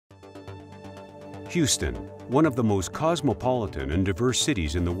Houston, one of the most cosmopolitan and diverse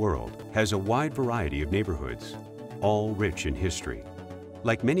cities in the world, has a wide variety of neighborhoods, all rich in history.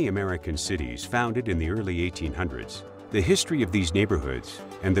 Like many American cities founded in the early 1800s, the history of these neighborhoods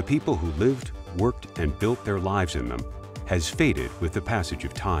and the people who lived, worked, and built their lives in them has faded with the passage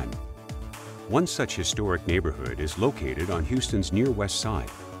of time. One such historic neighborhood is located on Houston's near west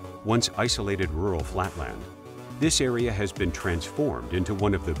side, once isolated rural flatland. This area has been transformed into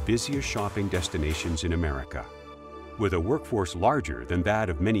one of the busiest shopping destinations in America, with a workforce larger than that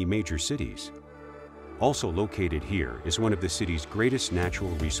of many major cities. Also located here is one of the city's greatest natural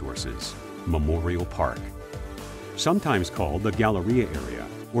resources, Memorial Park. Sometimes called the Galleria area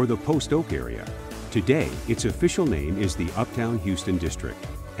or the Post Oak area, today its official name is the Uptown Houston District,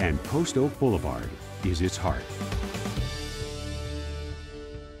 and Post Oak Boulevard is its heart.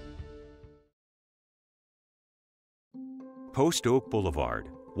 Post Oak Boulevard,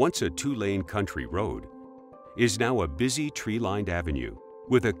 once a two-lane country road, is now a busy tree-lined avenue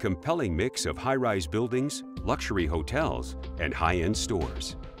with a compelling mix of high-rise buildings, luxury hotels, and high-end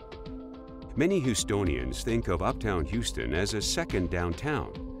stores. Many Houstonians think of Uptown Houston as a second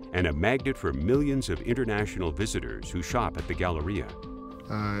downtown and a magnet for millions of international visitors who shop at the Galleria.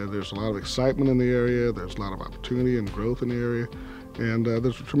 There's a lot of excitement in the area, there's a lot of opportunity and growth in the area, and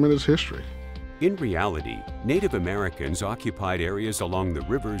there's a tremendous history. In reality, Native Americans occupied areas along the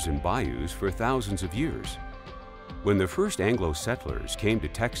rivers and bayous for thousands of years. When the first Anglo settlers came to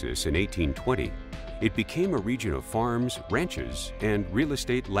Texas in 1820, it became a region of farms, ranches, and real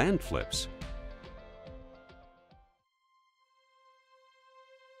estate land flips.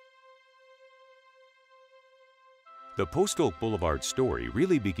 The Post Oak Boulevard story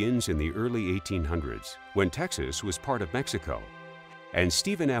really begins in the early 1800s, when Texas was part of Mexico, and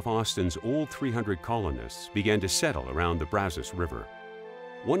Stephen F. Austin's old 300 colonists began to settle around the Brazos River.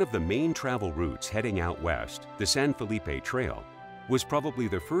 One of the main travel routes heading out west, the San Felipe Trail, was probably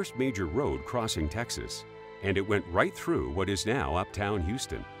the first major road crossing Texas, and it went right through what is now Uptown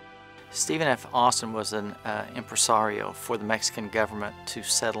Houston. Stephen F. Austin was an impresario for the Mexican government to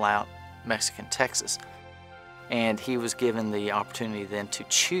settle out Mexican Texas, and he was given the opportunity then to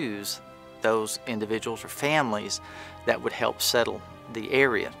choose those individuals or families that would help settle the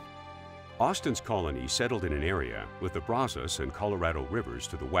area. Austin's colony settled in an area with the Brazos and Colorado rivers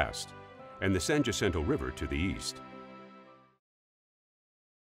to the west and the San Jacinto River to the east.